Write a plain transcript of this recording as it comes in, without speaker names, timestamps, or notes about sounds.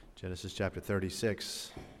Genesis chapter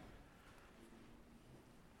 36,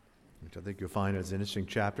 which I think you'll find is an interesting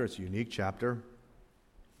chapter. It's a unique chapter.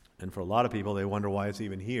 And for a lot of people, they wonder why it's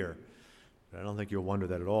even here. But I don't think you'll wonder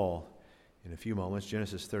that at all in a few moments.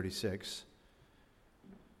 Genesis 36.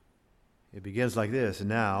 It begins like this.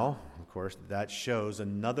 Now, of course, that shows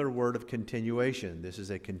another word of continuation. This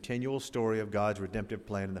is a continual story of God's redemptive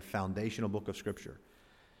plan in the foundational book of Scripture.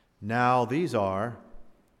 Now, these are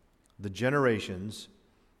the generations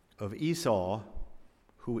of Esau,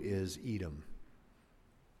 who is Edom.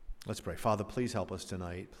 Let's pray. Father, please help us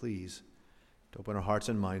tonight. Please, to open our hearts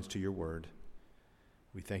and minds to your word.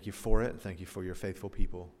 We thank you for it. Thank you for your faithful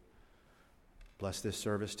people. Bless this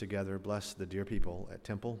service together. Bless the dear people at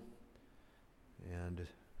Temple and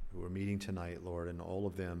who are meeting tonight, Lord, and all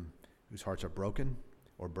of them whose hearts are broken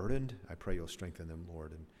or burdened. I pray you'll strengthen them,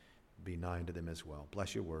 Lord, and be nigh to them as well.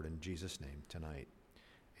 Bless your word in Jesus' name tonight.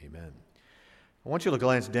 Amen. I want you to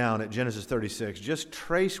glance down at Genesis 36. Just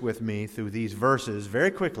trace with me through these verses very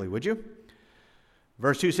quickly, would you?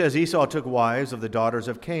 Verse 2 says, Esau took wives of the daughters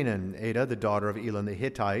of Canaan, Adah, the daughter of Elon the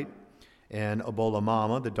Hittite, and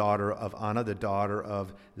Obolamama, the daughter of Anna, the daughter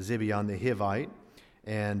of Zibeon the Hivite,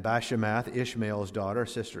 and Bashemath, Ishmael's daughter,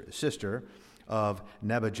 sister of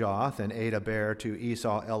Nebajoth, and Adah bare to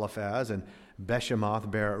Esau Eliphaz, and Beshemath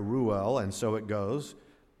bare Ruel, and so it goes.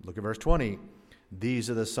 Look at verse 20. These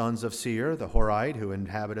are the sons of Seir, the Horite, who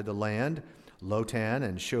inhabited the land, Lotan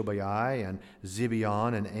and Shobai and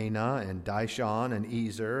Zibeon and Anah and Dishon and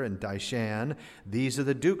Ezer and Dishan. These are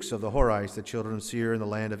the dukes of the Horites, the children of Seir in the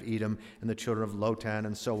land of Edom, and the children of Lotan,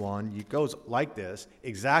 and so on. It goes like this,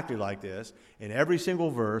 exactly like this, in every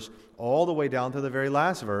single verse, all the way down to the very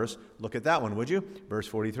last verse. Look at that one, would you? Verse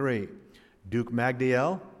 43. Duke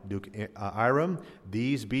Magdiel, Duke Iram,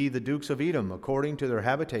 these be the dukes of Edom, according to their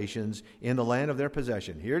habitations in the land of their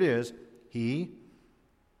possession. Here it is. He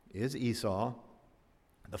is Esau,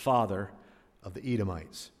 the father of the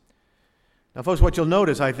Edomites. Now, folks, what you'll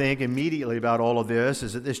notice, I think, immediately about all of this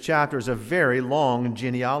is that this chapter is a very long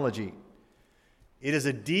genealogy. It is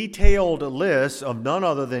a detailed list of none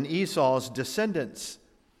other than Esau's descendants.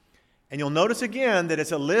 And you'll notice again that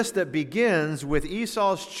it's a list that begins with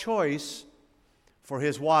Esau's choice for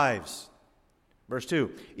his wives. Verse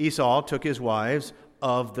 2, Esau took his wives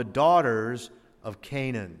of the daughters of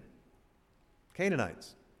Canaan.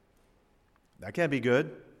 Canaanites. That can't be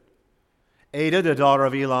good. Adah, the daughter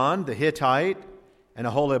of Elon, the Hittite, and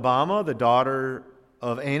Aholibamah, the daughter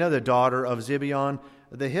of Anah, the daughter of Zibeon,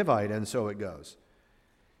 the Hivite, and so it goes.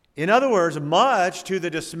 In other words, much to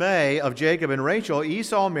the dismay of Jacob and Rachel,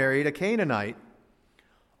 Esau married a Canaanite,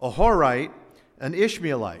 a Horite, an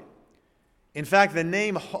Ishmaelite. In fact, the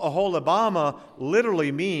name Aholibamah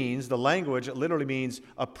literally means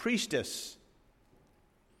a priestess,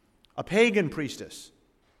 a pagan priestess.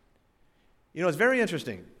 You know, it's very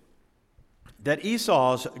interesting that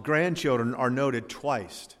Esau's grandchildren are noted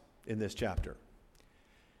twice in this chapter.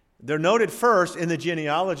 They're noted first in the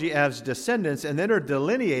genealogy as descendants, and then are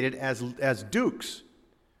delineated as dukes.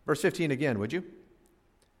 Verse 15 again, would you?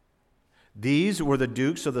 These were the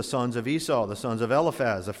dukes of the sons of Esau, the sons of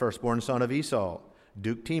Eliphaz, the firstborn son of Esau,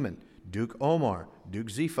 Duke Teman, Duke Omar, Duke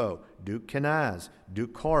Zepho, Duke Kenaz,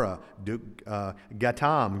 Duke Korah, Duke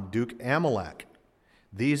Gatam, Duke Amalek.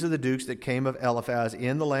 These are the dukes that came of Eliphaz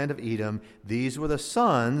in the land of Edom. These were the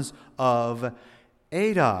sons of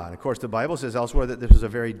Adah. And of course, the Bible says elsewhere that this was a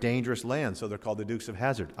very dangerous land, so they're called the Dukes of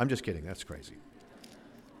Hazzard. I'm just kidding. That's crazy.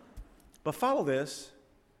 But follow this.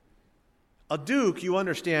 A duke, you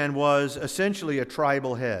understand, was essentially a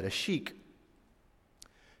tribal head, a sheik.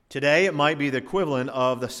 Today, it might be the equivalent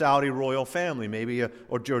of the Saudi royal family, maybe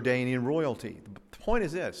or Jordanian royalty. The point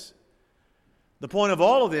is this. The point of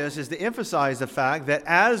all of this is to emphasize the fact that,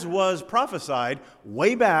 as was prophesied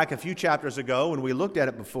way back a few chapters ago when we looked at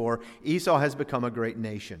it before, Esau has become a great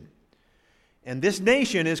nation. And this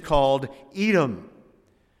nation is called Edom.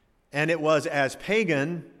 And it was as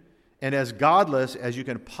pagan and as godless as you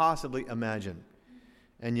can possibly imagine.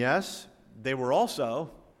 And yes, they were also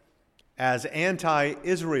as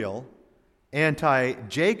anti-Israel,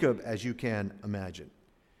 anti-Jacob as you can imagine.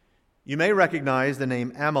 You may recognize the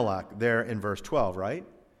name Amalek there in verse 12, right?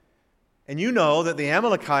 And you know that the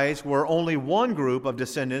Amalekites were only one group of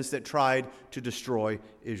descendants that tried to destroy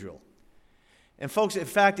Israel. And folks, in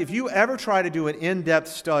fact, if you ever try to do an in-depth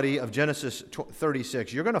study of Genesis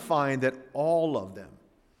 36, you're going to find that all of them,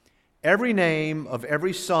 every name of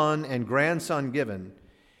every son and grandson given,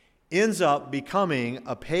 ends up becoming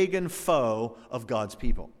a pagan foe of God's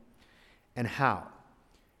people. And how?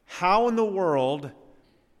 How in the world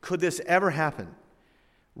could this ever happen?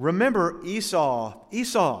 Remember, Esau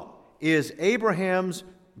is Abraham's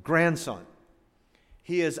grandson.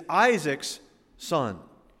 He is Isaac's son.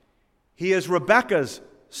 He is Rebekah's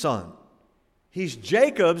son. He's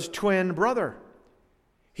Jacob's twin brother.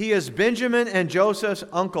 He is Benjamin and Joseph's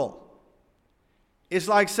uncle. It's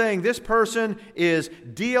like saying this person is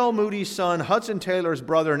D.L. Moody's son, Hudson Taylor's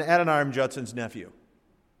brother, and Adoniram Judson's nephew.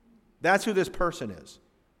 That's who this person is.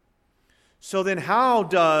 So then how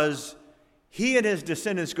does he and his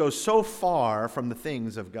descendants go so far from the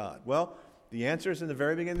things of God? Well, the answer is in the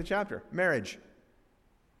very beginning of the chapter. Marriage.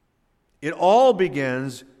 It all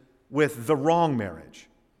begins with the wrong marriage.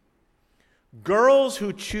 Girls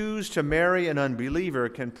who choose to marry an unbeliever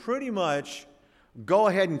can pretty much go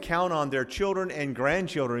ahead and count on their children and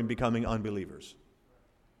grandchildren becoming unbelievers.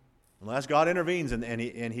 Unless God intervenes and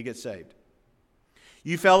he gets saved.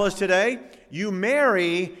 You fellas today, you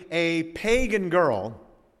marry a pagan girl,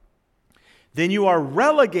 then you are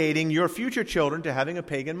relegating your future children to having a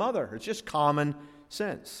pagan mother. It's just common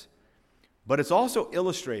sense. But it's also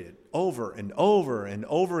illustrated over and over and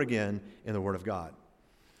over again in the Word of God.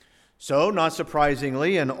 So, not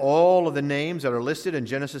surprisingly, in all of the names that are listed in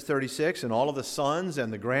Genesis 36 and all of the sons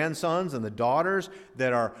and the grandsons and the daughters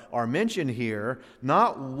that are mentioned here,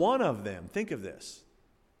 not one of them, think of this,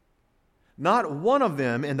 not one of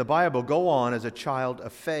them in the Bible go on as a child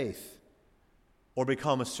of faith or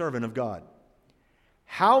become a servant of God.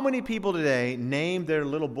 How many people today name their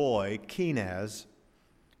little boy Kenaz,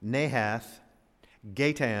 Nahath,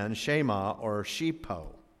 Gatan, Shema, or Shepo?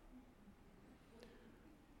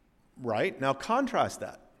 Right? Now contrast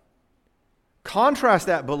that. Contrast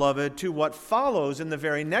that, beloved, to what follows in the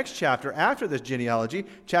very next chapter after this genealogy.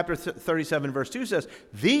 Chapter 37, verse 2 says,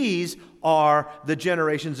 "These are the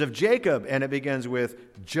generations of Jacob," and it begins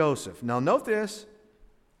with Joseph. Now note this.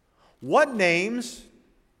 What names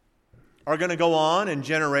are going to go on in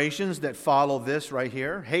generations that follow this right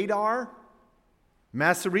here? Hadar?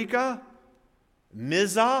 Masarika?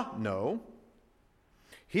 Mizah? No.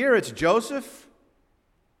 Here it's Joseph.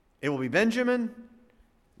 It will be Benjamin.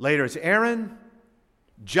 Later it's Aaron,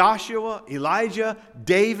 Joshua, Elijah,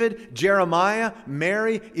 David, Jeremiah,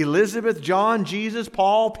 Mary, Elizabeth, John, Jesus,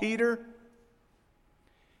 Paul, Peter.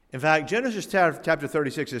 In fact, Genesis chapter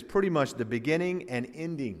 36 is pretty much the beginning and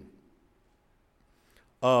ending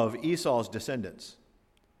of Esau's descendants.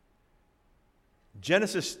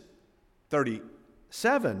 Genesis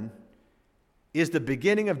 37 is the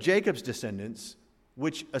beginning of Jacob's descendants,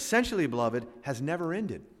 which essentially, beloved, has never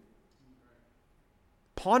ended.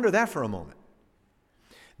 Ponder that for a moment.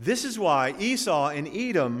 This is why Esau and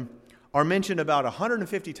Edom are mentioned about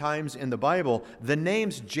 150 times in the Bible. The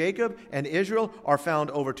names Jacob and Israel are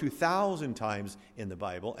found over 2,000 times in the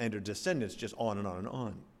Bible, and their descendants just on and on and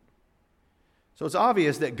on. So it's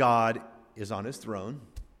obvious that God is on his throne,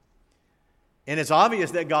 and it's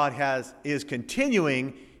obvious that God is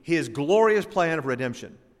continuing his glorious plan of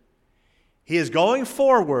redemption. He is going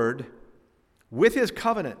forward with his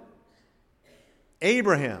covenant.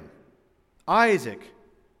 Abraham, Isaac,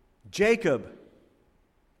 Jacob.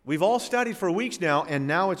 We've all studied for weeks now, and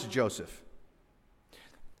now it's Joseph.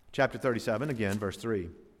 Chapter 37, again, verse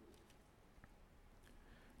 3.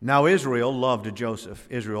 Now Israel loved Joseph.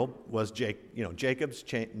 Israel was Jacob's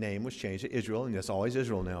name was changed to Israel, and it's always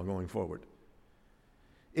Israel now going forward.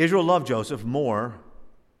 Israel loved Joseph more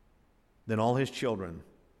than all his children,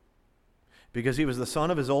 because he was the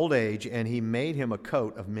son of his old age, and he made him a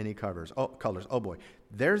coat of many colors. Oh boy,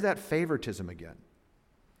 there's that favoritism again.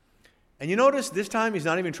 And you notice this time he's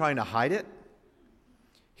not even trying to hide it.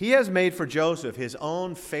 He has made for Joseph his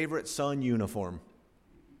own favorite son uniform.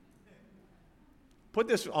 Put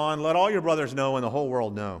this on, let all your brothers know and the whole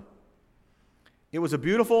world know. It was a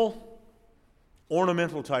beautiful,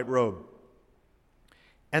 ornamental type robe.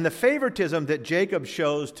 And the favoritism that Jacob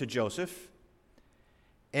shows to Joseph,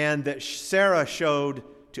 and that Sarah showed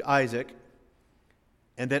to Isaac,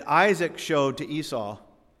 and that Isaac showed to Esau,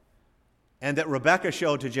 and that Rebekah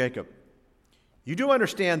showed to Jacob. You do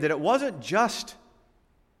understand that it wasn't just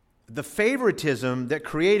the favoritism that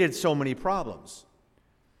created so many problems,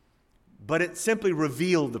 but it simply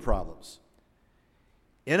revealed the problems.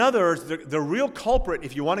 In other words, the real culprit,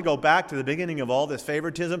 if you want to go back to the beginning of all this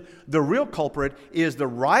favoritism, the real culprit is the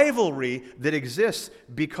rivalry that exists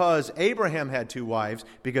because Abraham had 2 wives,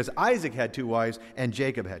 because Isaac had 2 wives, and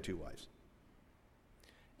Jacob had 2 wives.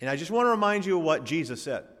 And I just want to remind you of what Jesus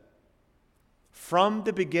said. From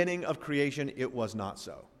the beginning of creation, it was not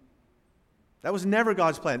so. That was never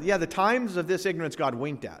God's plan. Yeah, the times of this ignorance God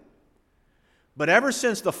winked at. But ever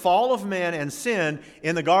since the fall of man and sin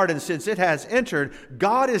in the garden, since it has entered,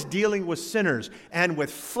 God is dealing with sinners and with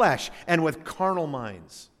flesh and with carnal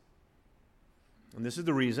minds. And this is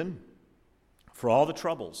the reason for all the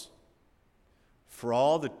troubles, for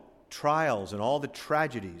all the trials and all the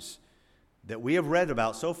tragedies that we have read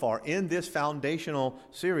about so far in this foundational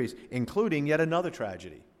series, including yet another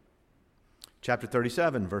tragedy. Chapter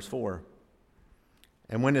 37, verse 4.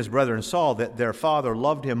 And when his brethren saw that their father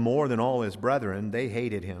loved him more than all his brethren, they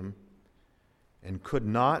hated him and could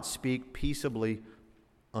not speak peaceably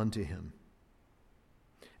unto him.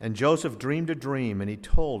 And Joseph dreamed a dream, and he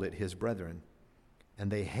told it his brethren, and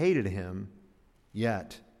they hated him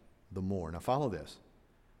yet the more. Now follow this.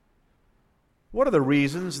 What are the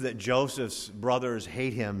reasons that Joseph's brothers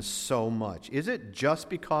hate him so much? Is it just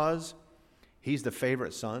because he's the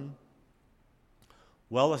favorite son?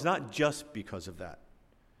 Well, it's not just because of that.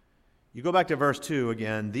 You go back to verse 2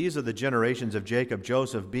 again. These are the generations of Jacob.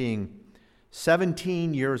 Joseph, being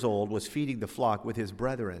 17 years old, was feeding the flock with his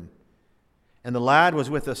brethren. And the lad was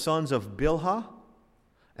with the sons of Bilhah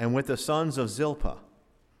and with the sons of Zilpah,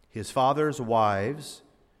 his father's wives.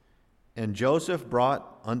 And Joseph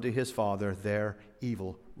brought unto his father their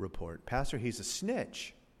evil report. Pastor, he's a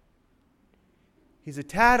snitch. He's a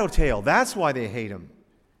tattletale. That's why they hate him.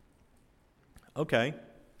 Okay.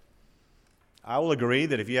 I will agree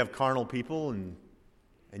that if you have carnal people and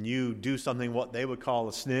you do something what they would call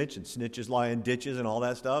a snitch, and snitches lie in ditches and all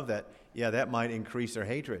that stuff, that might increase their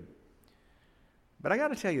hatred. But I got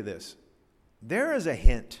to tell you this. There is a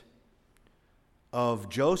hint of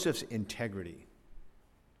Joseph's integrity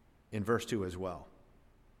in verse 2 as well.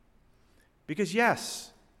 Because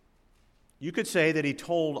yes, you could say that he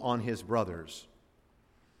told on his brothers.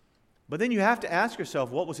 But then you have to ask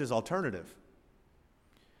yourself, what was his alternative?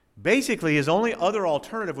 Basically, his only other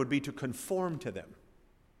alternative would be to conform to them.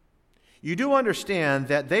 You do understand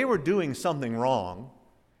that they were doing something wrong.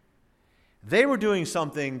 They were doing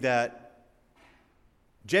something that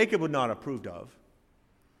Jacob would not have approved of.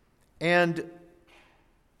 And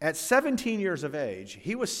at 17 years of age,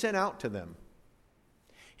 he was sent out to them.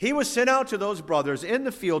 He was sent out to those brothers in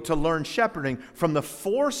the field to learn shepherding from the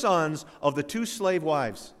 4 sons of the 2 slave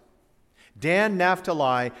wives, Dan,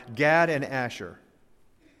 Naphtali, Gad, and Asher.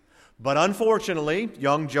 But unfortunately,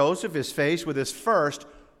 young Joseph is faced with his first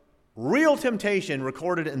real temptation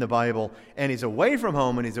recorded in the Bible, and he's away from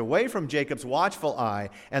home, and he's away from Jacob's watchful eye,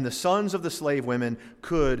 and the sons of the slave women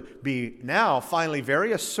could be now finally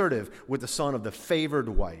very assertive with the son of the favored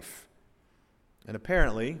wife. And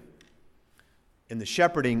apparently, in the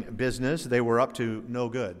shepherding business, they were up to no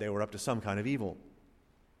good. They were up to some kind of evil.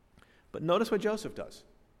 But notice what Joseph does.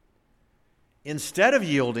 Instead of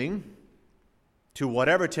yielding to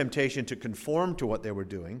whatever temptation to conform to what they were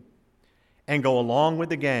doing and go along with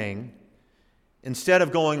the gang, instead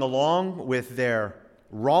of going along with their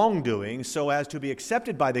wrongdoing so as to be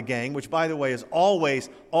accepted by the gang, which, by the way, is always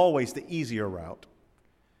the easier route,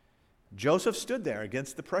 Joseph stood there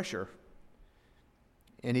against the pressure,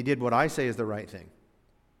 and he did what I say is the right thing.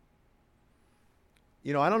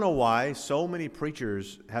 You know, I don't know why so many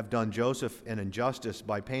preachers have done Joseph an injustice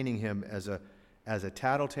by painting him as a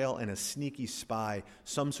tattletale and a sneaky spy,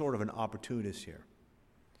 some sort of an opportunist here.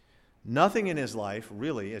 Nothing in his life,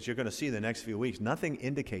 really, as you're going to see in the next few weeks, nothing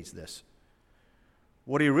indicates this.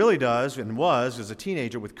 What he really does and was a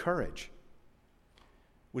teenager with courage.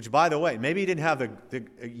 Which, by the way, maybe he didn't have the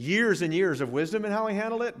years and years of wisdom in how he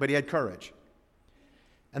handled it, but he had courage.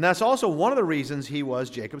 And that's also one of the reasons he was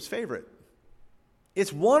Jacob's favorite.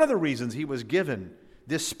 It's one of the reasons he was given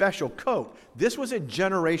this special coat. This was a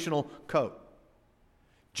generational coat.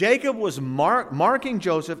 Jacob was marking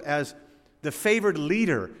Joseph as the favored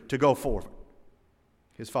leader to go forward,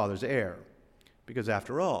 his father's heir. Because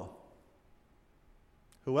after all,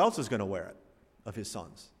 who else is going to wear it of his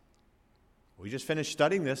sons? We just finished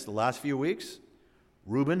studying this the last few weeks.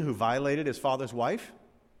 Reuben, who violated his father's wife.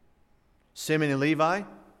 Simeon and Levi.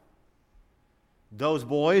 Those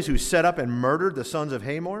boys who set up and murdered the sons of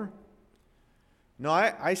Hamor. No,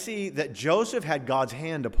 I see that Joseph had God's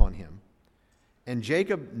hand upon him, and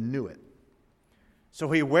Jacob knew it. So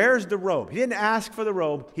he wears the robe. He didn't ask for the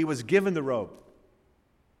robe. He was given the robe.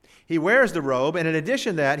 He wears the robe, and in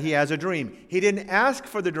addition to that, he has a dream. He didn't ask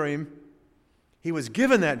for the dream. He was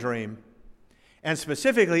given that dream, and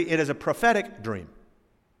specifically, it is a prophetic dream.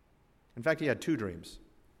 In fact, he had 2 dreams.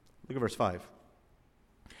 Look at verse 5.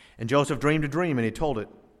 And Joseph dreamed a dream, and he told it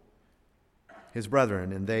his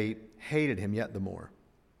brethren, and they hated him yet the more.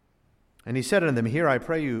 And he said unto them, Hear, I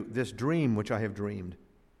pray you, this dream which I have dreamed.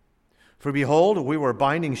 For behold, we were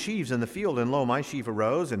binding sheaves in the field, and lo, my sheaf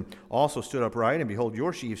arose, and also stood upright, and behold,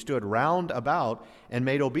 your sheaf stood round about, and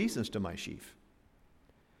made obeisance to my sheaf.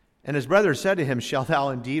 And his brethren said to him, Shalt thou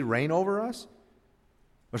indeed reign over us?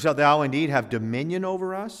 Or shalt thou indeed have dominion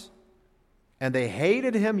over us? And they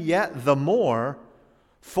hated him yet the more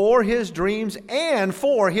for his dreams and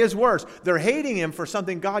for his words. They're hating him for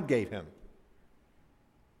something God gave him.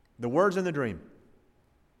 The words in the dream.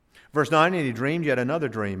 Verse 9, and he dreamed yet another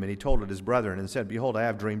dream, and he told it his brethren, and said, Behold, I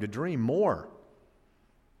have dreamed a dream more.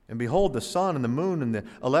 And behold, the sun and the moon and the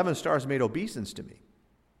 11 stars made obeisance to me.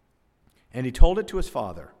 And he told it to his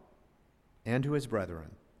father and to his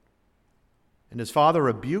brethren. And his father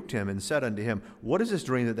rebuked him and said unto him, What is this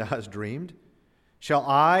dream that thou hast dreamed? Shall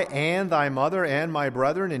I and thy mother and my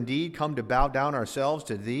brethren indeed come to bow down ourselves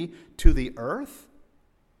to thee to the earth?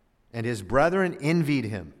 And his brethren envied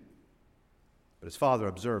him. But his father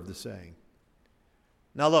observed the saying.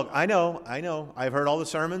 Now look, I know, I've heard all the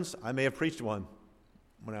sermons. I may have preached one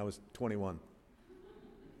when I was 21.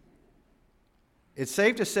 It's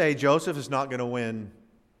safe to say Joseph is not going to win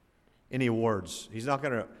any awards. He's not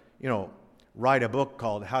going to, write a book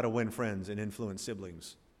called How to Win Friends and Influence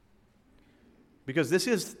Siblings. Because this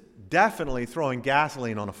is definitely throwing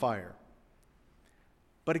gasoline on a fire.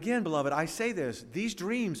 But again, beloved, I say this, these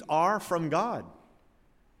dreams are from God.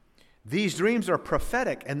 These dreams are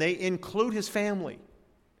prophetic, and they include his family.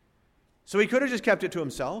 So he could have just kept it to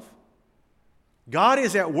himself. God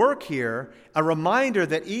is at work here, a reminder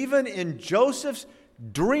that even in Joseph's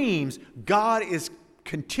dreams, God is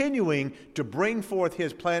continuing to bring forth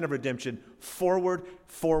his plan of redemption forward,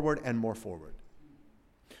 and more forward.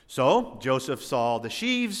 So Joseph saw the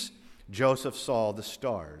sheaves, Joseph saw the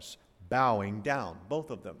stars bowing down, both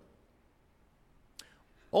of them.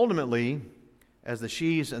 Ultimately, as the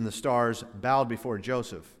sheaves and the stars bowed before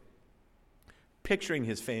Joseph, picturing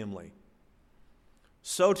his family,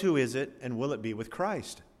 so too is it and will it be with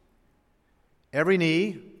Christ. Every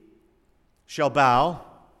knee shall bow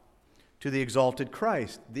to the exalted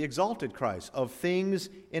Christ of things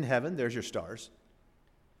in heaven, there's your stars,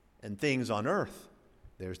 and things on earth,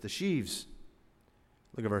 there's the sheaves.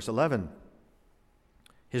 Look at verse 11.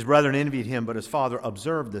 His brethren envied him, but his father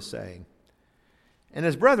observed the saying. And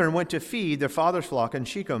his brethren went to feed their father's flock in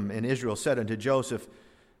Shechem, and Israel said unto Joseph,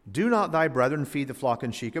 Do not thy brethren feed the flock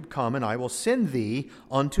in Shechem? Come, and I will send thee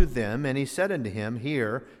unto them. And he said unto him,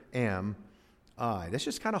 Here am I. That's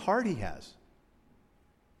just kind of heart he has.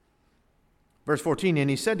 Verse 14, and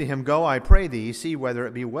he said to him, Go, I pray thee, see whether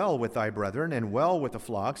it be well with thy brethren, and well with the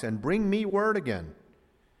flocks, and bring me word again.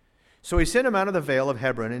 So he sent him out of the vale of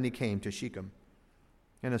Hebron, and he came to Shechem.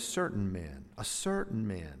 And a certain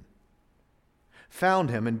man, found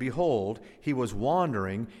him, and behold, he was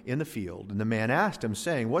wandering in the field. And the man asked him,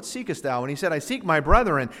 saying, What seekest thou? And he said, I seek my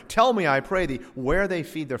brethren. Tell me, I pray thee, where they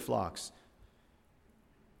feed their flocks.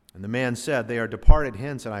 And the man said, They are departed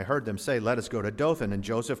hence, and I heard them say, Let us go to Dothan. And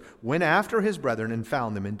Joseph went after his brethren and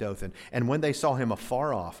found them in Dothan. And when they saw him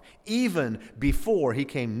afar off, even before he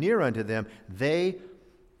came near unto them, they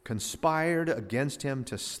conspired against him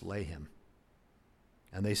to slay him.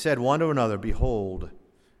 And they said one to another, Behold,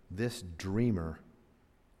 this dreamer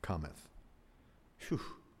cometh. Whew.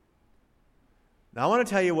 Now I want to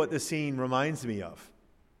tell you what this scene reminds me of.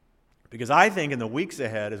 Because I think in the weeks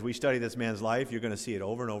ahead, as we study this man's life, you're going to see it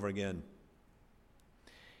over and over again.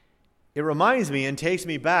 It reminds me and takes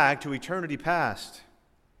me back to eternity past,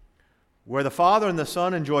 where the Father and the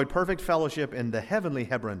Son enjoyed perfect fellowship in the heavenly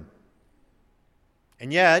Hebron.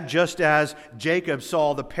 And yet, just as Jacob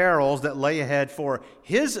saw the perils that lay ahead for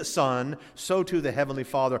his son, so too the Heavenly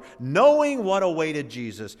Father, knowing what awaited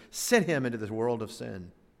Jesus, sent him into this world of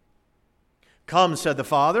sin. Come, said the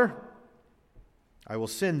Father, I will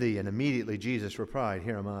send thee. And immediately Jesus replied,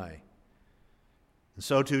 Here am I. And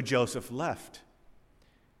so too Joseph left.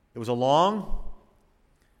 It was a long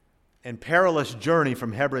and perilous journey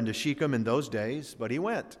from Hebron to Shechem in those days, but he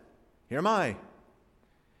went. Here am I.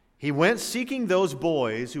 He went seeking those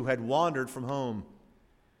boys who had wandered from home.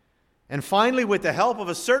 And finally, with the help of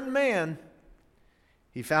a certain man,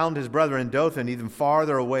 he found his brethren in Dothan even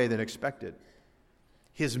farther away than expected.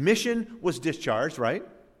 His mission was discharged, right?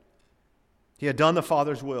 He had done the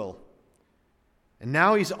Father's will. And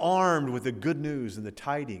now he's armed with the good news and the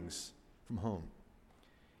tidings from home.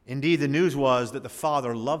 Indeed, the news was that the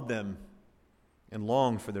Father loved them and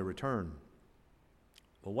longed for their return.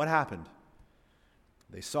 But what happened?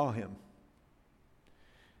 They saw him.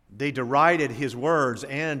 They derided his words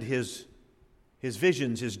and his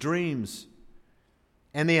visions, his dreams.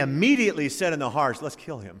 And they immediately said in their hearts, Let's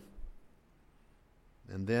kill him.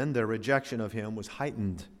 And then their rejection of him was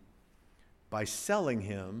heightened by selling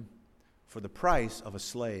him for the price of a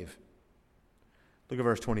slave. Look at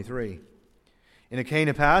verse 23. And it came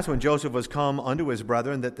to pass, when Joseph was come unto his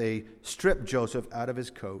brethren, that they stripped Joseph out of his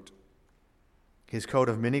coat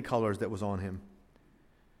of many colors that was on him,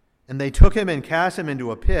 And they took him and cast him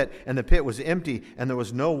into a pit, and the pit was empty, and there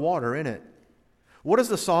was no water in it. What does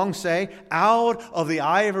the song say? Out of the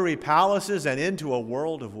ivory palaces and into a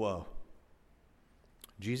world of woe.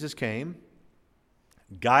 Jesus came,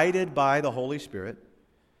 guided by the Holy Spirit.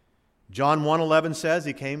 John 1:11 says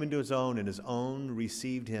he came into his own, and his own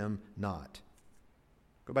received him not.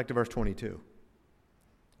 Go back to verse 22.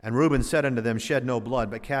 And Reuben said unto them, Shed no blood,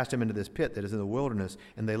 but cast him into this pit that is in the wilderness.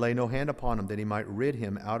 And they lay no hand upon him, that he might rid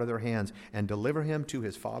him out of their hands, and deliver him to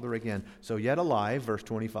his father again. So yet alive, verse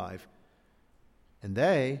 25.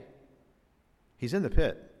 And he's in the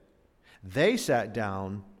pit. They sat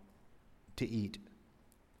down to eat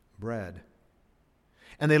bread.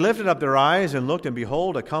 And they lifted up their eyes and looked, and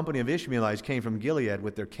behold, a company of Ishmaelites came from Gilead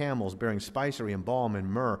with their camels, bearing spicery and balm and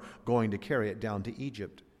myrrh, going to carry it down to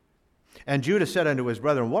Egypt. And Judah said unto his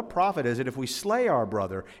brethren, What profit is it if we slay our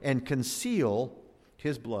brother and conceal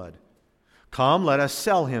his blood? Come, let us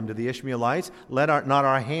sell him to the Ishmaelites. Let not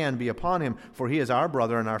our hand be upon him, for he is our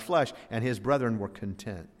brother and our flesh. And his brethren were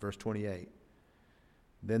content. Verse 28.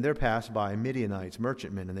 Then there passed by Midianites,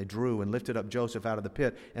 merchantmen, and they drew and lifted up Joseph out of the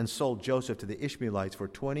pit and sold Joseph to the Ishmaelites for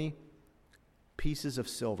 20 pieces of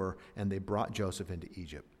silver, and they brought Joseph into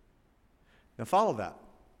Egypt. Now follow that.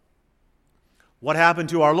 What happened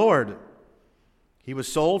to our Lord? He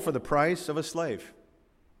was sold for the price of a slave.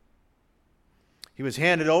 He was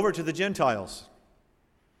handed over to the Gentiles.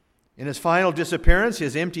 In his final disappearance,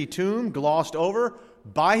 his empty tomb glossed over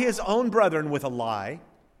by his own brethren with a lie.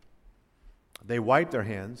 They wiped their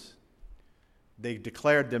hands. They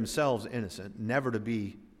declared themselves innocent, never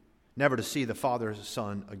to see the Father's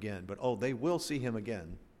Son again. But they will see him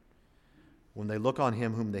again when they look on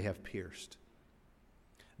him whom they have pierced.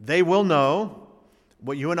 They will know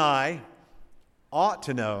what you and I ought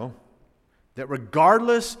to know, that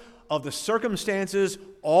regardless of the circumstances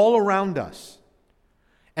all around us,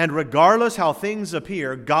 and regardless how things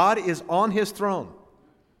appear, God is on his throne.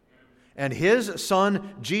 And his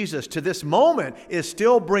Son, Jesus, to this moment, is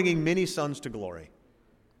still bringing many sons to glory.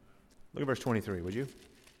 Look at verse 23, would you?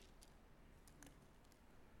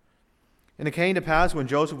 And it came to pass when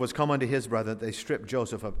Joseph was come unto his brethren, they stripped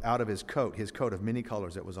Joseph out of his coat of many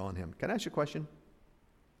colors that was on him. Can I ask you a question?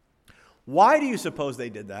 Why do you suppose they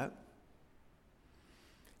did that?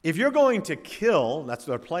 If you're going to kill, that's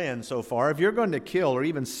their plan so far, if you're going to kill or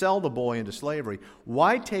even sell the boy into slavery,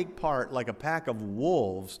 why take part like a pack of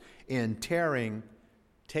wolves in taking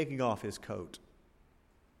off his coat?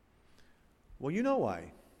 Well, you know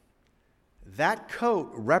why. That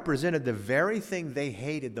coat represented the very thing they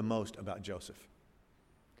hated the most about Joseph.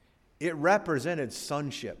 It represented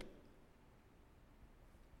sonship,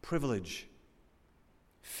 privilege,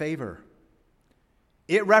 favor.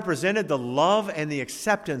 It represented the love and the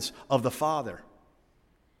acceptance of the Father.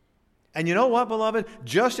 And you know what, beloved?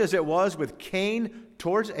 Just as it was with Cain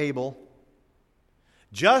towards Abel,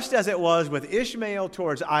 just as it was with Ishmael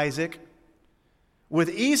towards Isaac, with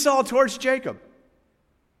Esau towards Jacob,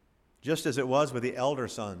 just as it was with the elder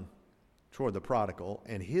son toward the prodigal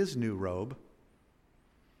and his new robe,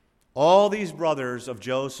 all these brothers of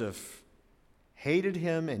Joseph hated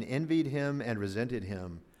him and envied him and resented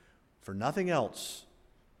him for nothing else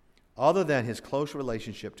other than his close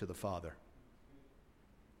relationship to the Father.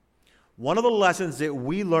 One of the lessons that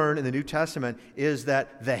we learn in the New Testament is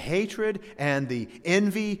that the hatred and the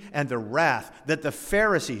envy and the wrath that the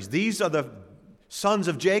Pharisees, these are the sons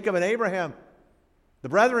of Jacob and Abraham, the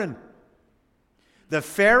brethren, the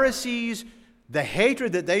Pharisees, the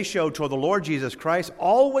hatred that they showed toward the Lord Jesus Christ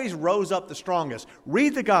always rose up the strongest.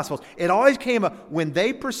 Read the Gospels. It always came up when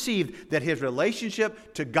they perceived that his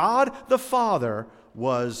relationship to God the Father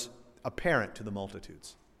was apparent to the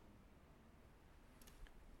multitudes.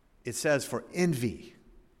 It says, for envy,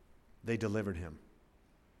 they delivered him.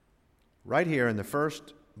 Right here in the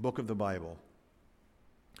first book of the Bible,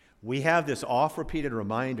 we have this oft-repeated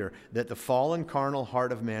reminder that the fallen carnal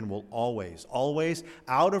heart of man will always,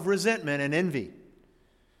 out of resentment and envy,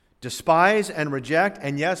 despise and reject,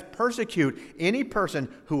 and yes, persecute any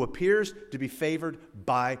person who appears to be favored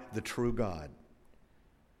by the true God.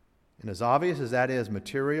 And as obvious as that is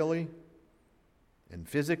materially and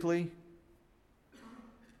physically,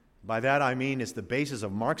 by that I mean it's the basis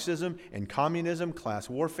of Marxism and communism, class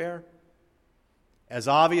warfare. As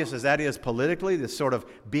obvious as that is politically, this sort of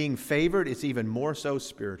being favored, it's even more so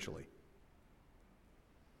spiritually.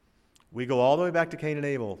 We go all the way back to Cain and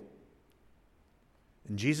Abel.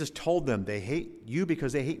 And Jesus told them, they hate you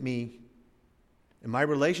because they hate me and my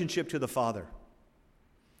relationship to the Father.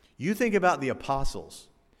 You think about the apostles.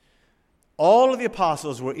 All of the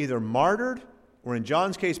apostles were either martyred or, in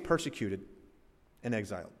John's case, persecuted and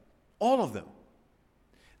exiled. All of them.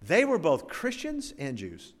 They were both Christians and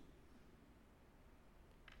Jews.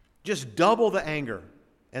 Just double the anger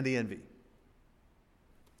and the envy.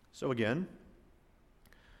 So again,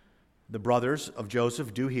 the brothers of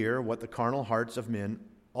Joseph do here what the carnal hearts of men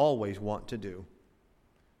always want to do.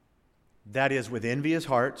 That is, with envious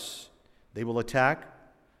hearts, they will attack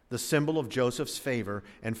the symbol of Joseph's favor,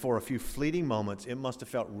 and for a few fleeting moments, it must have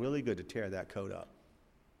felt really good to tear that coat up.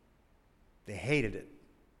 They hated it,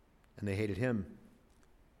 and they hated him.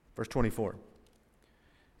 Verse 24.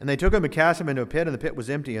 And they took him and cast him into a pit, and the pit was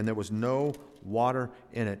empty, and there was no water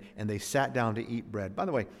in it, and they sat down to eat bread. By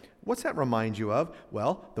the way, what's that remind you of?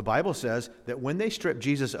 Well, the Bible says that when they stripped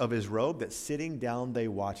Jesus of his robe, that sitting down they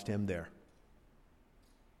watched him there.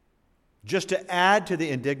 Just to add to the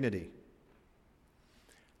indignity.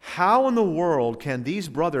 How in the world can these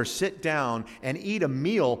brothers sit down and eat a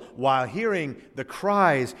meal while hearing the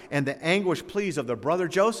cries and the anguished pleas of their brother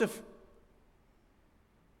Joseph?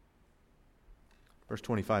 Verse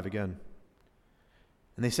 25 again.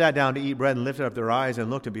 And they sat down to eat bread and lifted up their eyes and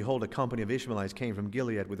looked, and behold, a company of Ishmaelites came from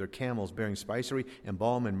Gilead with their camels bearing spicery and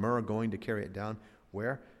balm and myrrh, going to carry it down.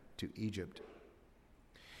 Where? To Egypt.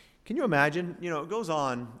 Can you imagine? It goes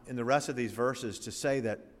on in the rest of these verses to say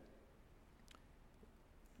that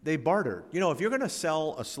they bartered. If you're going to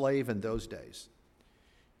sell a slave in those days,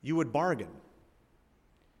 you would bargain.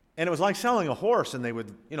 And it was like selling a horse, and they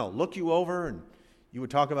would, look you over, and you would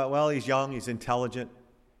talk about, well, he's young, he's intelligent,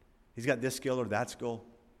 he's got this skill or that skill.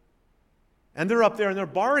 And they're up there and they're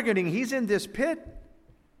bargaining. He's in this pit.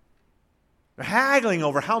 They're haggling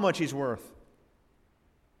over how much he's worth.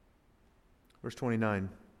 Verse 29.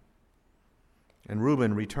 And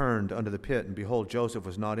Reuben returned unto the pit, and behold, Joseph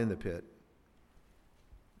was not in the pit.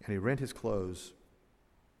 And he rent his clothes.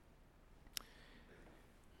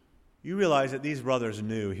 You realize that these brothers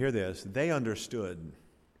knew, hear this, they understood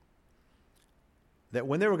that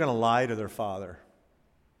when they were going to lie to their father,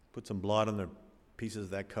 put some blood on their pieces of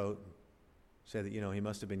that coat, say that, he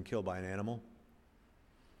must have been killed by an animal,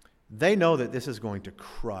 they know that this is going to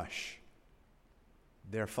crush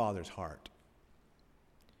their father's heart.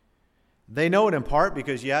 They know it in part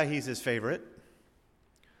because, he's his favorite,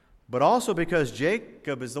 but also because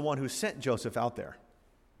Jacob is the one who sent Joseph out there.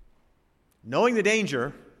 Knowing the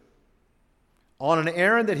danger, on an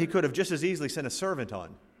errand that he could have just as easily sent a servant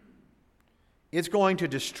on. It's going to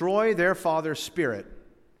destroy their father's spirit,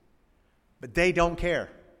 but they don't care.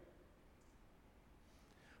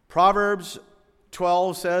 Proverbs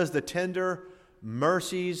 12 says, the tender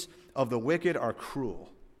mercies of the wicked are cruel.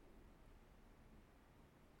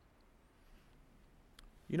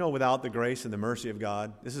 Without the grace and the mercy of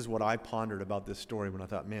God, this is what I pondered about this story when I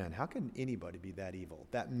thought, man, how can anybody be that evil,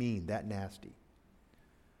 that mean, that nasty?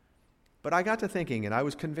 But I got to thinking, and I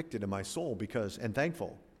was convicted in my soul and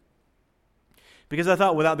thankful. Because I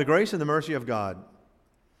thought, without the grace and the mercy of God,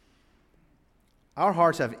 our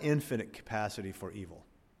hearts have infinite capacity for evil.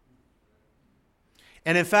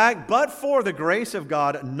 And in fact, but for the grace of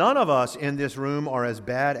God, none of us in this room are as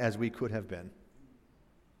bad as we could have been.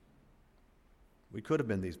 We could have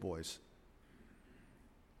been these boys.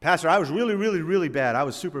 Pastor, I was really, really, really bad. I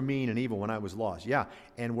was super mean and evil when I was lost. Yeah,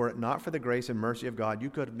 and were it not for the grace and mercy of God, you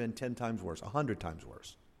could have been 10 times worse, 100 times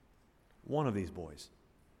worse. One of these boys.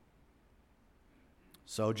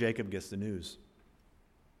 So Jacob gets the news.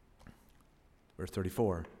 Verse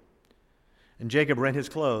 34. And Jacob rent his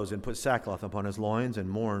clothes and put sackcloth upon his loins and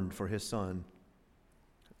mourned for his son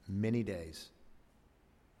many days.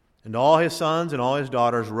 And all his sons and all his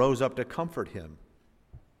daughters rose up to comfort him.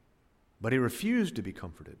 But he refused to be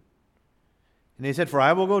comforted. And he said, for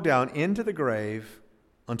I will go down into the grave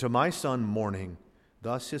unto my son mourning.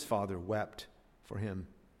 Thus his father wept for him.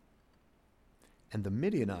 And the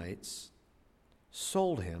Midianites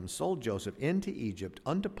sold Joseph into Egypt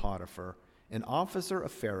unto Potiphar, an officer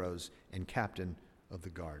of Pharaoh's and captain of the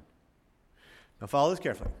guard. Now follow this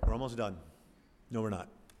carefully. We're almost done. No, we're not.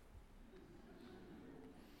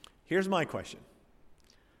 Here's my question.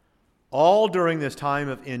 All during this time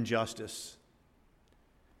of injustice,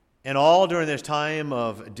 and all during this time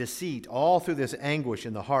of deceit, all through this anguish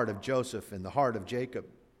in the heart of Joseph and the heart of Jacob,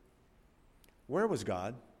 where was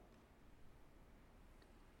God?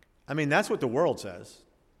 I mean, that's what the world says.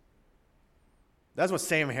 That's what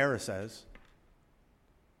Sam Harris says.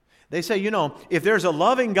 They say, if there's a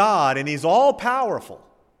loving God and He's all-powerful,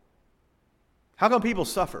 how come people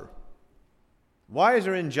suffer? Why is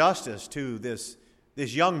there injustice to this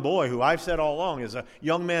young boy who I've said all along is a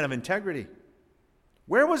young man of integrity?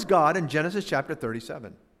 Where was God in Genesis chapter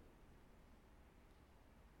 37?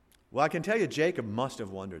 Well, I can tell you Jacob must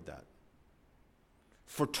have wondered that.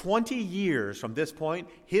 For 20 years from this point,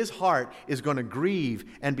 his heart is going to grieve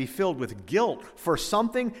and be filled with guilt for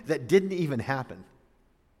something that didn't even happen.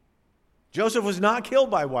 Joseph was not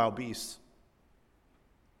killed by wild beasts.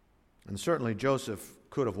 And certainly Joseph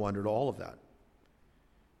could have wondered all of that.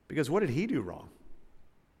 Because what did he do wrong?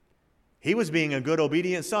 He was being a good,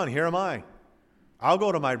 obedient son. Here am I. I'll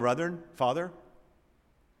go to my brethren, father.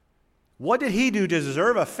 What did he do to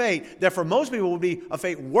deserve a fate that for most people would be a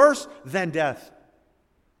fate worse than death?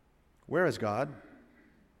 Where is God?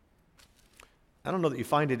 I don't know that you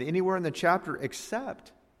find it anywhere in the chapter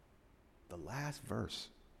except the last verse.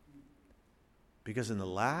 Because in the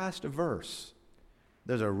last verse,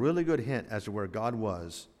 there's a really good hint as to where God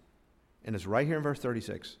was. And it's right here in verse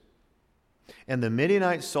 36. And the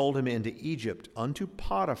Midianites sold him into Egypt unto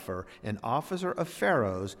Potiphar, an officer of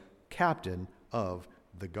Pharaoh's, captain of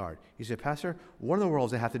the guard. You say, Pastor, what in the world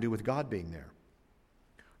does that have to do with God being there?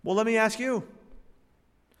 Well, let me ask you.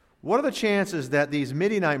 What are the chances that these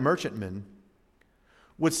Midianite merchantmen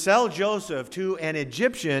would sell Joseph to an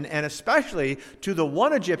Egyptian, and especially to the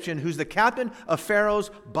one Egyptian who's the captain of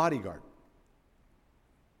Pharaoh's bodyguard?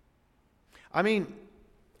 I mean,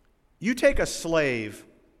 you take a slave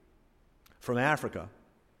from Africa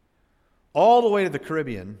all the way to the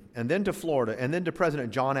Caribbean, and then to Florida, and then to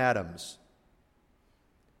President John Adams,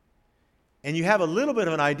 and you have a little bit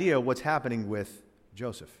of an idea of what's happening with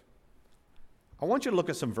Joseph. I want you to look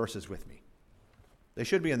at some verses with me. They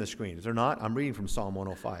should be on the screen. If they're not, I'm reading from Psalm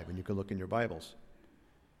 105, and you can look in your Bibles.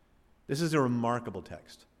 This is a remarkable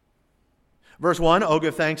text. Verse 1, O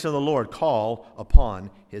give thanks unto the Lord, call upon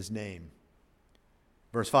his name.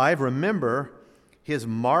 Verse 5, remember his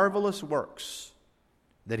marvelous works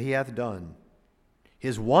that he hath done,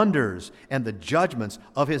 his wonders and the judgments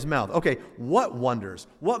of his mouth. Okay, what wonders?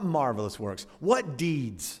 What marvelous works? What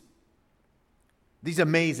deeds? These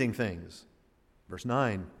amazing things. Verse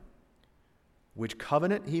 9, which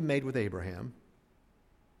covenant he made with Abraham,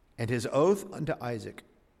 and his oath unto Isaac,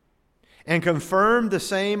 and confirmed the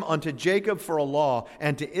same unto Jacob for a law,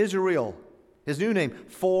 and to Israel, his new name,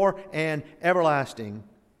 for an everlasting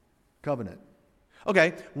covenant.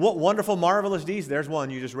 Okay, what wonderful, marvelous deeds. There's one,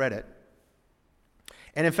 you just read it.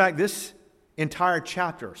 And in fact, this entire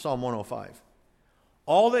chapter, Psalm 105,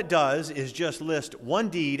 all it does is just list one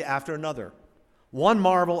deed after another, one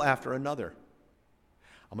marvel after another.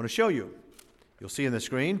 I'm going to show you. You'll see on the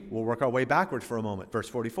screen. We'll work our way backwards for a moment. Verse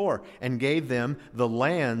 44, and gave them the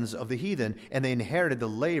lands of the heathen, and they inherited the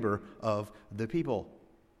labor of the people.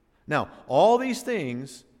 Now, all these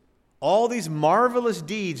things, all these marvelous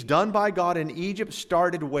deeds done by God in Egypt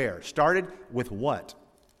started where? Started with what?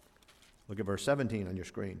 Look at verse 17 on your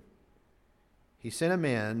screen. He sent a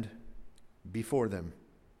man before them,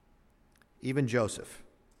 even Joseph,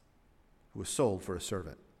 who was sold for a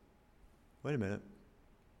servant. Wait a minute.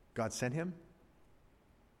 God sent him?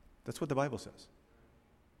 That's what the Bible says.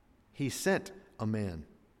 He sent a man.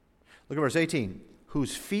 Look at verse 18.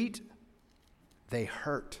 Whose feet they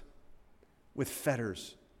hurt with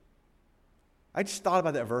fetters. I just thought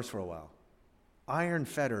about that verse for a while. Iron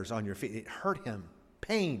fetters on your feet. It hurt him.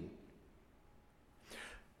 Pain.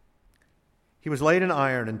 He was laid in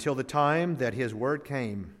iron until the time that his word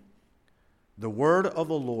came. The word of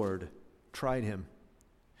the Lord tried him.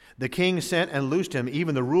 The king sent and loosed him,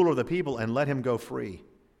 even the ruler of the people, and let him go free.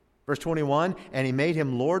 Verse 21, and he made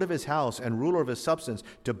him lord of his house and ruler of his substance,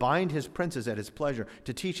 to bind his princes at his pleasure,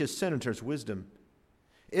 to teach his senators wisdom.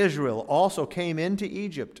 Israel also came into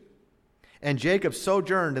Egypt, and Jacob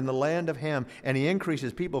sojourned in the land of Ham, and he increased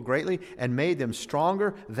his people greatly and made them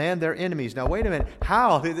stronger than their enemies. Now wait a minute,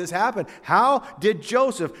 how did this happen? How did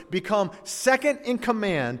Joseph become second in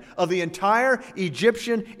command of the entire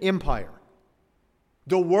Egyptian empire?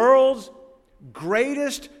 The world's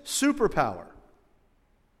greatest superpower.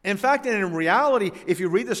 In fact, and in reality, if you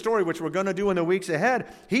read the story, which we're going to do in the weeks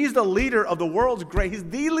ahead, he's the leader of the world's he's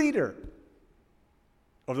the leader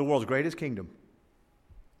of the world's greatest kingdom.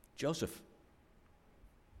 Joseph,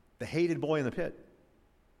 the hated boy in the pit.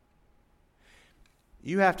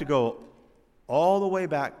 You have to go all the way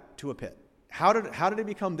back to a pit. How did he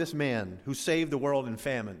become this man who saved the world in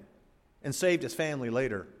famine and saved his family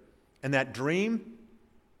later? And that dream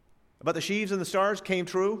about the sheaves and the stars came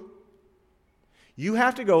true? You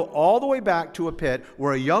have to go all the way back to a pit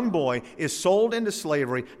where a young boy is sold into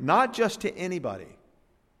slavery, not just to anybody,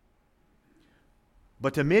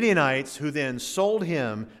 but to Midianites, who then sold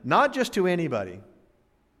him not just to anybody,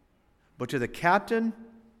 but to the captain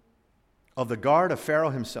of the guard of Pharaoh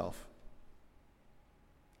himself.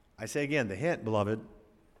 I say again, the hint, beloved,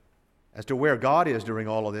 as to where God is during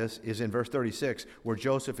all of this is in verse 36, where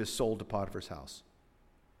Joseph is sold to Potiphar's house.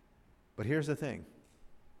 But here's the thing.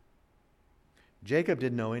 Jacob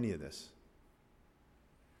didn't know any of this.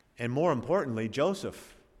 And more importantly,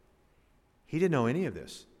 Joseph, he didn't know any of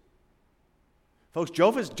this. Folks,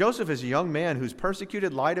 Joseph is a young man who's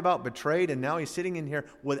persecuted, lied about, betrayed, and now he's sitting in here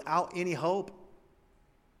without any hope.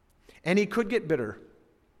 And he could get bitter.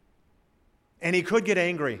 And he could get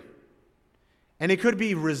angry. And he could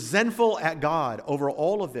be resentful at God over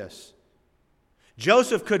all of this.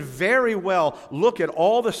 Joseph could very well look at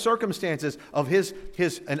all the circumstances of his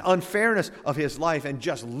and unfairness of his life and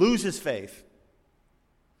just lose his faith.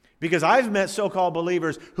 Because I've met so-called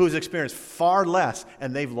believers who's experienced far less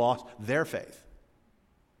and they've lost their faith.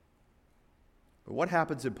 But what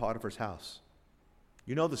happens in Potiphar's house?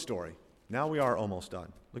 You know the story. Now we are almost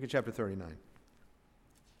done. Look at chapter 39.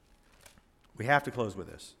 We have to close with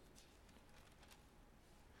this.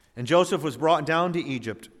 And Joseph was brought down to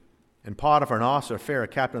Egypt, and Potiphar, an officer of Pharaoh,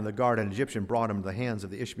 captain of the guard, an Egyptian, brought him to the hands of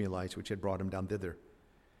the Ishmaelites, which had brought him down thither.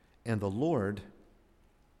 And the Lord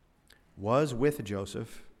was with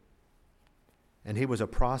Joseph, and he was a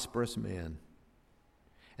prosperous man.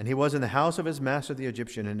 And he was in the house of his master, the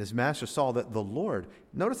Egyptian, and his master saw that the Lord,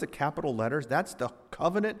 notice the capital letters, that's the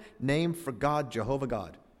covenant name for God, Jehovah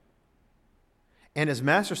God. And his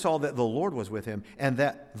master saw that the Lord was with him, and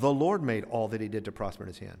that the Lord made all that he did to prosper in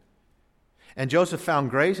his hand. And Joseph found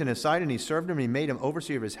grace in his sight, and he served him, and he made him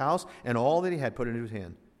overseer of his house, and all that he had put into his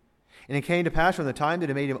hand. And it came to pass from the time that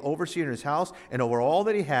he made him overseer in his house, and over all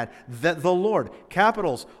that he had, that the Lord,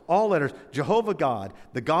 capitals, all letters, Jehovah God,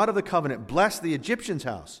 the God of the covenant, blessed the Egyptian's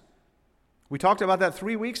house. We talked about that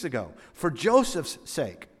 3 weeks ago, for Joseph's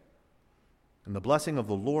sake. And the blessing of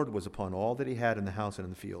the Lord was upon all that he had in the house and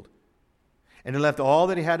in the field. And he left all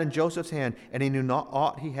that he had in Joseph's hand, and he knew not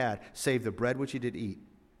aught he had, save the bread which he did eat.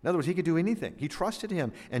 In other words, he could do anything. He trusted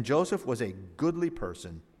him, and Joseph was a goodly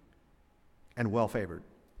person and well-favored.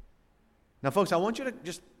 Now, folks, I want you to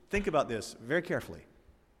just think about this very carefully.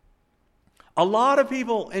 A lot of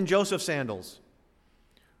people in Joseph's sandals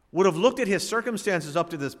would have looked at his circumstances up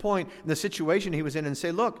to this point and the situation he was in and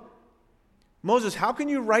say, look, Moses, how can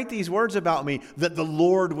you write these words about me that the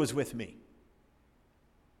Lord was with me?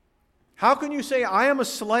 How can you say I am a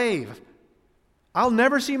slave? I'll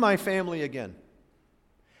never see my family again.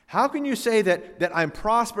 How can you say that I'm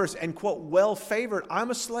prosperous and, quote, well-favored?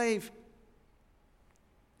 I'm a slave.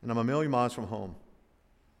 And I'm a million miles from home.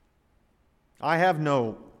 I have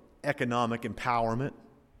no economic empowerment.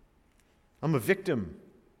 I'm a victim.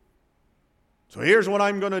 So here's what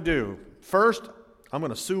I'm going to do. First, I'm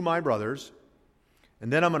going to sue my brothers.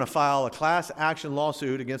 And then I'm going to file a class action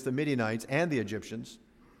lawsuit against the Midianites and the Egyptians.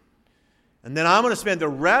 And then I'm going to spend the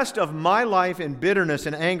rest of my life in bitterness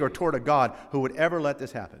and anger toward a God who would ever let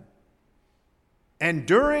this happen. And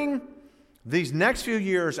during these next few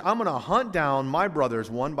years, I'm going to hunt down my brothers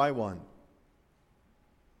one by one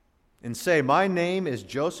and say, my name is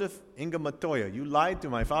Joseph Ingamatoya. You lied to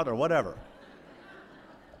my father, whatever.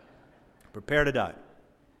 Prepare to die.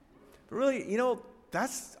 But really,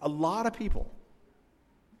 that's a lot of people.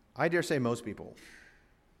 I dare say most people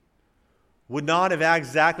would not have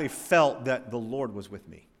exactly felt that the Lord was with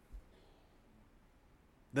me.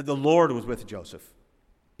 That the Lord was with Joseph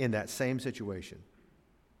in that same situation.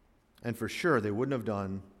 And for sure, they wouldn't have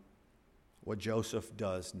done what Joseph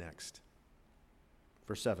does next.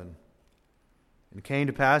 Verse 7. And it came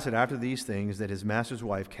to pass that after these things, that his master's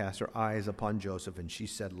wife cast her eyes upon Joseph, and she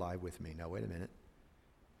said, lie with me. Now, wait a minute.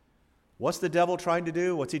 What's the devil trying to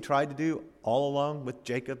do? What's he tried to do all along with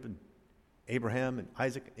Jacob and Abraham and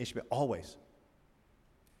Isaac and Ishmael? Always.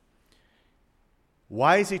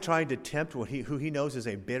 Why is he trying to tempt who he knows is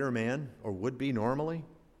a bitter man, or would be normally,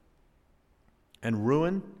 and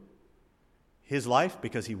ruin his life?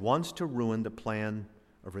 Because he wants to ruin the plan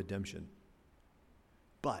of redemption.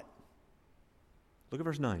 But, look at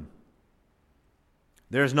verse 9.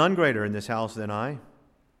 There is none greater in this house than I,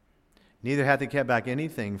 neither hath he kept back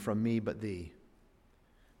anything from me but thee,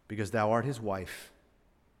 because thou art his wife.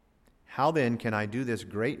 How then can I do this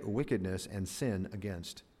great wickedness and sin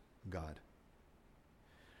against God?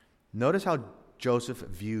 Notice how Joseph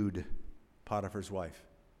viewed Potiphar's wife.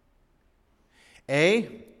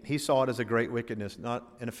 He saw it as a great wickedness, not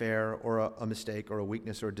an affair or a mistake or a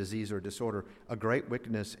weakness or a disease or a disorder, a great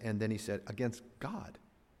wickedness, and then he said, against God.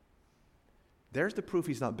 There's the proof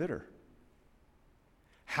he's not bitter.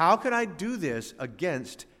 How could I do this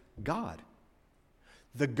against God?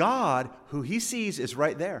 The God who he sees is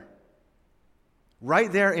right there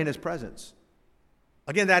in his presence.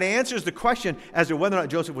 Again, that answers the question as to whether or not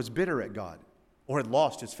Joseph was bitter at God or had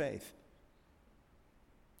lost his faith.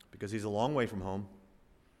 Because he's a long way from home.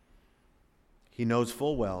 He knows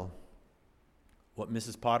full well what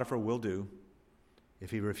Mrs. Potiphar will do if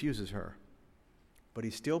he refuses her. but he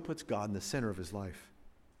still puts God in the center of his life.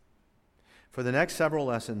 For the next several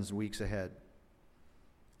lessons, weeks ahead,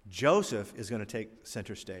 Joseph is going to take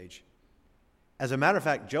center stage. As a matter of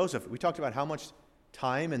fact, Joseph, we talked about how much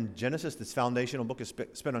time in Genesis, this foundational book, is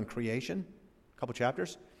spent on creation, a couple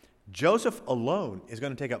chapters. Joseph alone is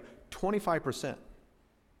going to take up 25%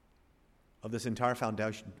 of this entire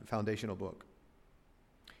foundational book.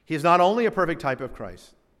 He is not only a perfect type of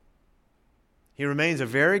Christ, he remains a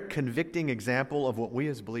very convicting example of what we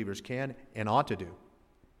as believers can and ought to do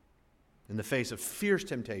in the face of fierce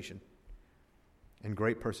temptation and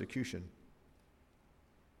great persecution.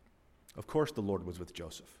 Of course, the Lord was with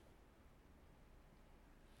Joseph.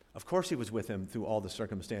 Of course, he was with him through all the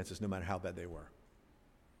circumstances, no matter how bad they were.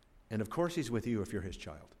 And of course, he's with you if you're his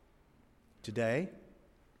child. Today,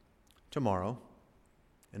 tomorrow,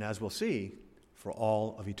 and as we'll see, for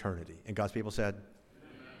all of eternity. And God's people said,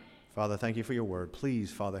 Amen. Father, thank you for your word.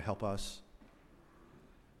 Please, Father, help us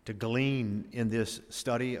to glean in this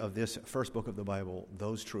study of this first book of the Bible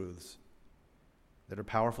those truths that are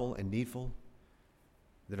powerful and needful,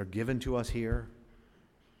 that are given to us here.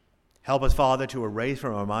 Help us, Father, to erase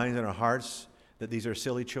from our minds and our hearts that these are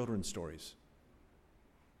silly children's stories,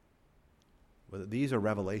 but that these are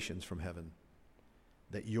revelations from heaven,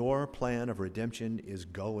 that your plan of redemption is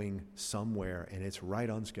going somewhere and it's right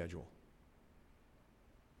on schedule,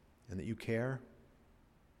 and that you care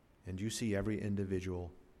and you see every individual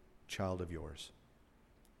child of yours.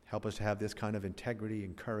 Help us to have this kind of integrity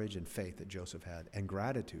and courage and faith that Joseph had, and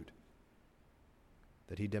gratitude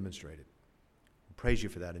that he demonstrated. We praise you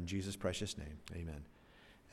for that in Jesus' precious name. Amen.